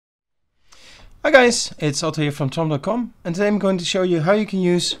Hi guys, it's Otto here from Tom.com, and today I'm going to show you how you can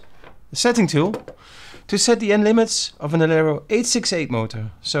use the setting tool to set the end limits of an elero 868 motor,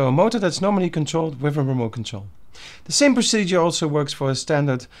 so a motor that's normally controlled with a remote control. The same procedure also works for a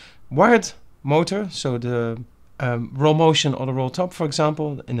standard wired motor, so the roll motion or the roll top, for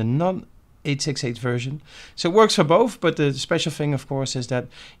example, in the non-868 version. So it works for both, but the special thing of course is that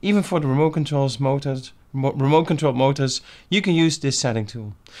even for the remote controlled motors, you can use this setting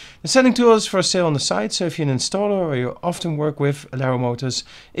tool. The setting tool is for sale on the site, so if you're an installer or you often work with elero motors,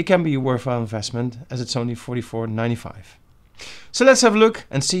 it can be a worthwhile investment as it's only $44.95. So let's have a look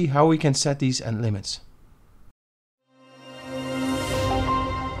and see how we can set these end limits.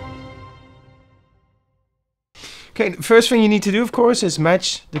 Okay, the first thing you need to do of course is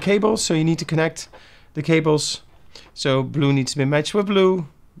match the cables, so you need to connect the cables. So blue needs to be matched with blue,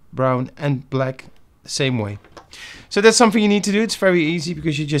 brown and black the same way. So that's something you need to do. It's very easy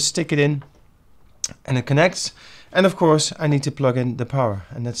because you just stick it in and it connects. And of course I need to plug in the power,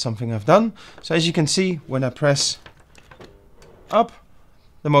 and that's something I've done. So as you can see, when I press up,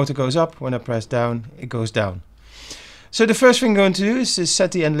 the motor goes up. When I press down, it goes down. So the first thing I'm going to do is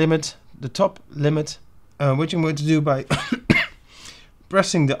set the end limit, the top limit, which I'm going to do by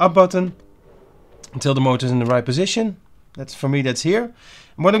pressing the up button until the motor is in the right position. That's for me, that's here.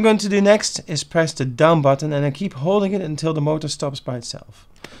 And what I'm going to do next is press the down button, and I keep holding it until the motor stops by itself.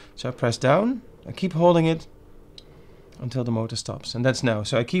 So I press down, I keep holding it until the motor stops, and that's now.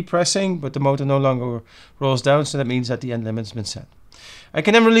 So I keep pressing, but the motor no longer rolls down, so that means that the end limit's been set. I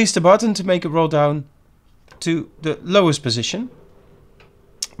can then release the button to make it roll down to the lowest position,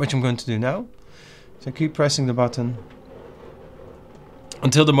 which I'm going to do now. So I keep pressing the button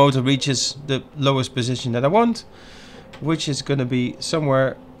until the motor reaches the lowest position that I want, which is going to be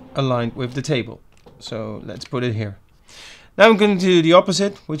somewhere aligned with the table. So let's put it here. Now I'm going to do the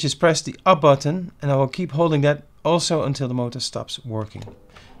opposite, which is press the up button, and I will keep holding that also until the motor stops working.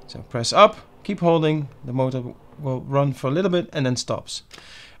 So press up, keep holding, the motor will run for a little bit and then stops.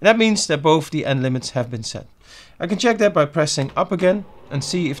 And that means that both the end limits have been set. I can check that by pressing up again and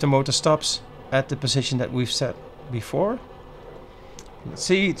see if the motor stops at the position that we've set before. Let's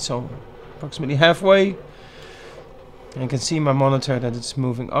see, it's approximately halfway. And you can see my monitor that it's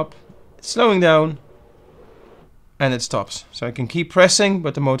moving up, it's slowing down, and it stops. So I can keep pressing,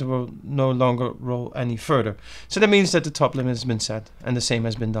 but the motor will no longer roll any further. So that means that the top limit has been set, and the same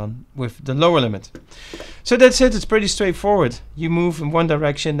has been done with the lower limit. So that's it, it's pretty straightforward. You move in one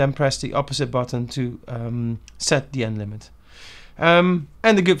direction, then press the opposite button to set the end limit. And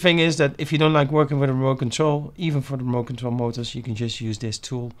the good thing is that if you don't like working with a remote control, even for the remote control motors, you can just use this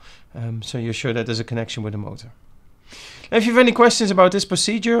tool, so you're sure that there's a connection with the motor. Now, if you have any questions about this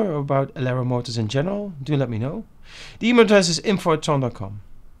procedure or about elero motors in general, do let me know. The email address is info@tom.com.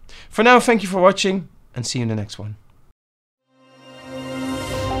 For now, thank you for watching and see you in the next one.